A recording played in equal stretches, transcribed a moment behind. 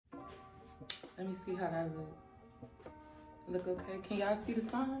Let me see how that look. Look okay? Can y'all see the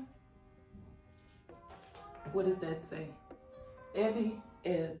sign? What does that say? Ebby,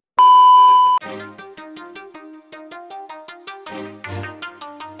 Eb.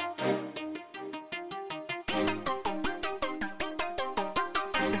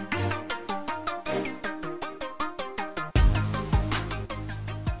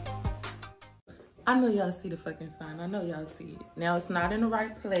 I know y'all see the fucking sign. I know y'all see it. Now, it's not in the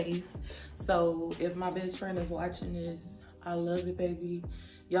right place. So, if my best friend is watching this, I love it, baby.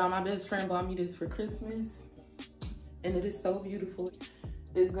 Y'all, my best friend bought me this for Christmas. And it is so beautiful.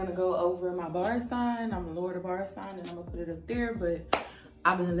 It's gonna go over my bar sign. I'm gonna lower the bar sign and I'm gonna put it up there. But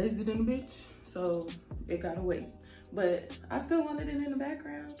I've been lazy than a bitch. So, it gotta wait. But I still wanted it in the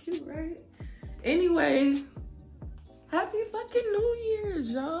background. Cute, right? Anyway, happy fucking New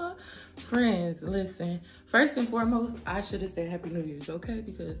Year's, y'all. Friends, listen, first and foremost, I should have said Happy New Year's, okay?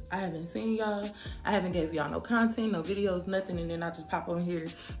 Because I haven't seen y'all. I haven't gave y'all no content, no videos, nothing. And then I just pop on here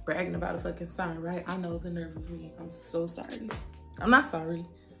bragging about a fucking sign, right? I know the nerve of me. I'm so sorry. I'm not sorry,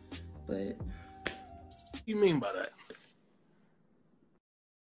 but. You mean by that?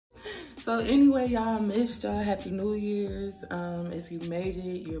 So anyway, y'all, missed y'all. Happy New Year's. If you made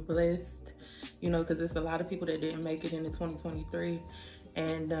it, you're blessed. You know, because there's a lot of people that didn't make it into 2023.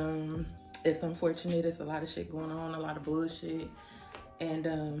 And it's unfortunate. It's a lot of shit going on, a lot of bullshit. And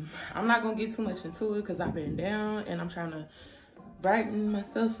I'm not going to get too much into it because I've been down. And I'm trying to brighten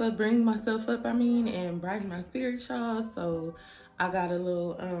myself up, bring myself up, and brighten my spirit, y'all. So I got a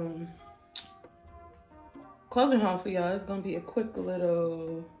little clothing haul for y'all. It's going to be a quick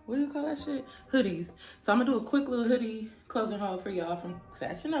little, what do you call that shit? Hoodies. So I'm going to do a quick little hoodie clothing haul for y'all from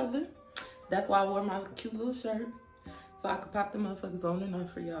Fashion Nova. That's why I wore my cute little shirt. So I could pop the motherfuckers on and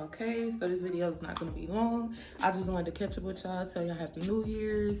off for y'all, okay? So this video is not gonna be long. I just wanted to catch up with y'all, tell y'all Happy New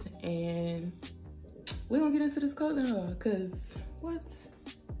Year's, and we're gonna get into this clothing haul, cause what?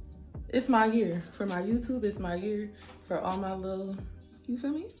 It's my year. For my YouTube, it's my year. For all my little, you feel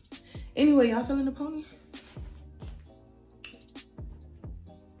me? Anyway, y'all feeling the pony?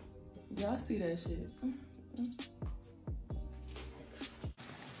 Y'all see that shit.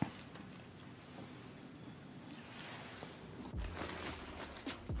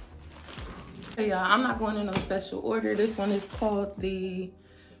 Hey y'all, I'm not going in no special order. This one is called the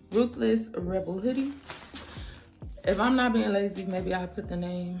Ruthless Rebel Hoodie. If I'm not being lazy, maybe I'll put the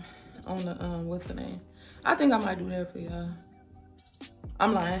name on the, what's the name? I think I might do that for y'all.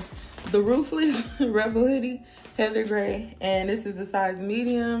 I'm lying. The Ruthless Rebel Hoodie, Heather Gray. And this is a size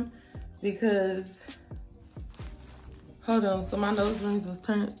medium because, hold on, so my nose rings was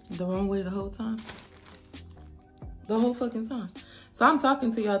turned the wrong way the whole time. The whole fucking time. So I'm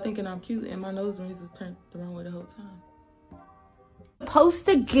talking to y'all thinking I'm cute and my nose rings was turned the wrong way the whole time. Supposed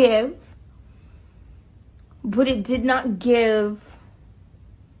to give, but it did not give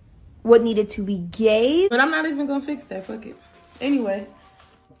what needed to be gave. But I'm not even gonna fix that, fuck it. Anyway,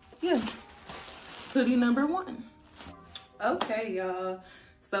 yeah, hoodie number 1. Okay, y'all.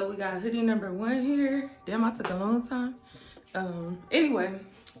 So we got hoodie number 1 here. Damn, I took a long time. Anyway,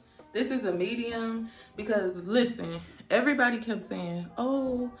 this is a medium because listen, everybody kept saying,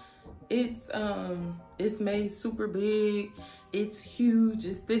 oh, it's made super big, it's huge,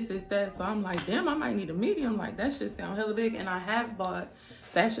 it's this, it's that. So I'm like, damn, I might need a medium. Like, that shit sound hella big. And I have bought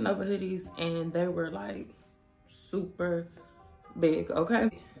Fashion Nova hoodies and they were like super big, okay?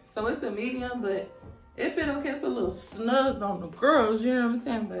 So it's a medium, but if it okay, it's a little snug on the girls, you know what I'm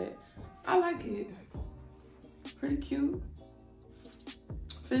saying? But I like it. Pretty cute.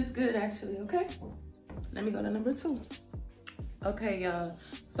 Fits good actually, okay? Let me go to number 2. Okay, y'all.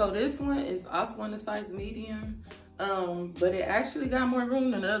 So this one is also in the size medium, but it actually got more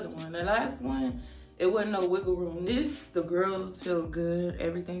room than the other one. The last one, it wasn't no wiggle room. This, the girls feel good.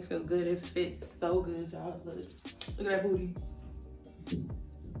 Everything feel good. It fits so good, y'all. Look at that booty.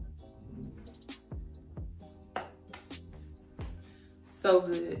 So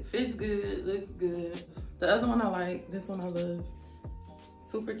good. Fits good. Looks good. The other one I like. This one I love.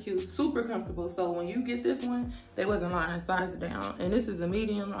 Super cute, super comfortable. So when you get this one, they wasn't lying, size down. And this is a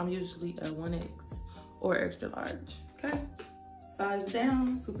medium. I'm usually a 1X or extra large, okay? Size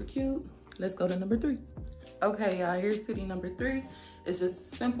down, super cute. Let's go to number 3. Okay, y'all, here's hoodie number 3. It's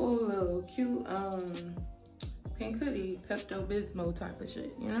just a simple little cute pink hoodie, Pepto-Bismol type of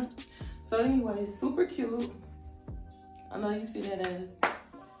shit, you know? So anyway, super cute. I know you see that ass.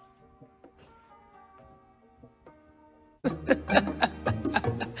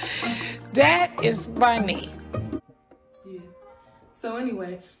 That is funny. Yeah. So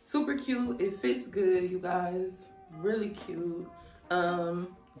anyway, super cute. It fits good, you guys. Really cute.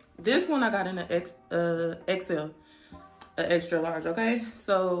 This one I got in an XL, an extra large, okay?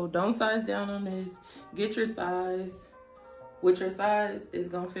 So don't size down on this. Get your size. With your size, it's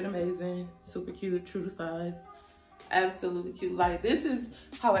gonna fit amazing. Super cute, true to size. Absolutely cute. Like, this is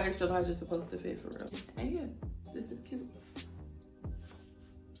how an extra large is supposed to fit for real. And yeah, this is cute.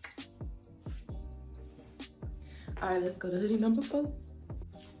 All right, let's go to hoodie number 4.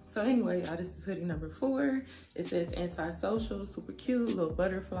 So anyway, y'all, this is hoodie number 4. It says antisocial, super cute, little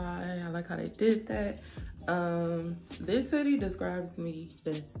butterfly. I like how they did that. This hoodie describes me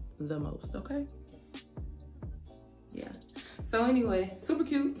the most, okay? Yeah. So anyway, super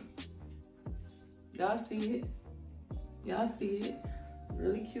cute. Y'all see it. Y'all see it.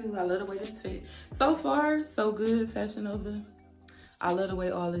 Really cute. I love the way this fit. So far, so good, Fashion Nova. I love the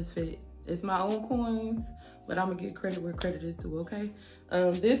way all this fit. It's my own coins, but I'm gonna get credit where credit is due, okay?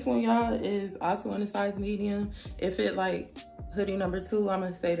 This one, y'all, is also in a size medium. It fit like hoodie number 2. I'm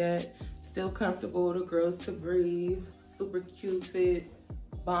gonna say that. Still comfortable. The girls could breathe. Super cute fit.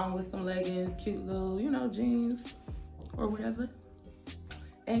 Bomb with some leggings. Cute little, you know, jeans or whatever.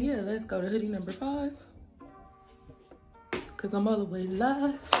 And yeah, let's go to hoodie number 5. Cause I'm all the way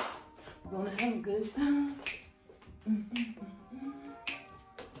live. We're gonna have a good time.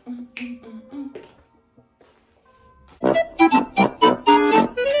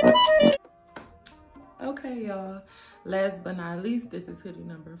 Okay, y'all. Last but not least, this is hoodie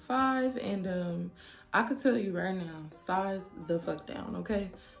number 5. And I could tell you right now, size the fuck down,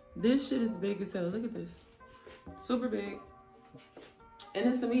 okay? This shit is big as hell. Look at this. Super big.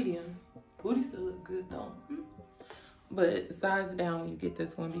 And it's a medium. Booty still look good though. But size down when you get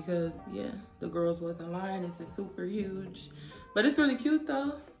this one because yeah, the girls wasn't lying. This is super huge. But it's really cute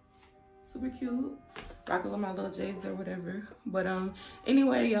though. Super cute. Rocking with my little J's or whatever. But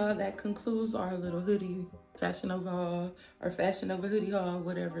anyway, y'all, that concludes our little hoodie Fashion Nova haul or Fashion Nova hoodie haul,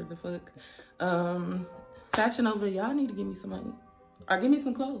 whatever the fuck. Fashion Nova, y'all need to give me some money. Or give me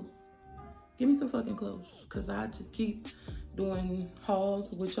some clothes. Give me some fucking clothes. Cause I just keep doing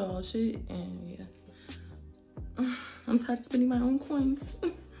hauls with y'all shit and yeah. I'm tired of spending my own coins.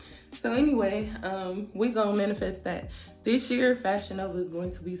 So anyway, we gonna manifest that. This year, Fashion Nova is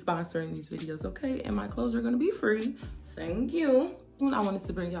going to be sponsoring these videos, okay? And my clothes are gonna be free. Thank you. I wanted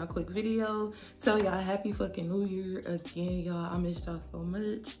to bring y'all a quick video. Tell y'all happy fucking New Year again, y'all. I missed y'all so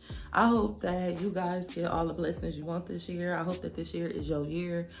much. I hope that you guys get all the blessings you want this year. I hope that this year is your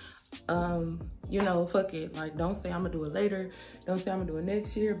year. You know, fuck it. Like, don't say I'm gonna do it later. Don't say I'm gonna do it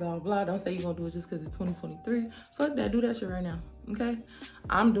next year, blah, blah. Don't say you're gonna do it just because it's 2023. Fuck that. Do that shit right now, okay?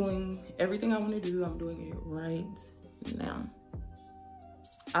 I'm doing everything I want to do. I'm doing it right now.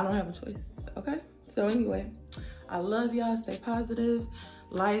 I don't have a choice, okay? So anyway, I love y'all. Stay positive.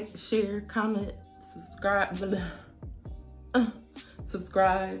 Like, share, comment, subscribe.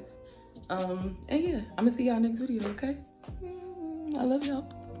 Subscribe. And yeah, I'm gonna see y'all next video, okay? I love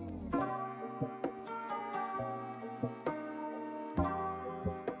y'all.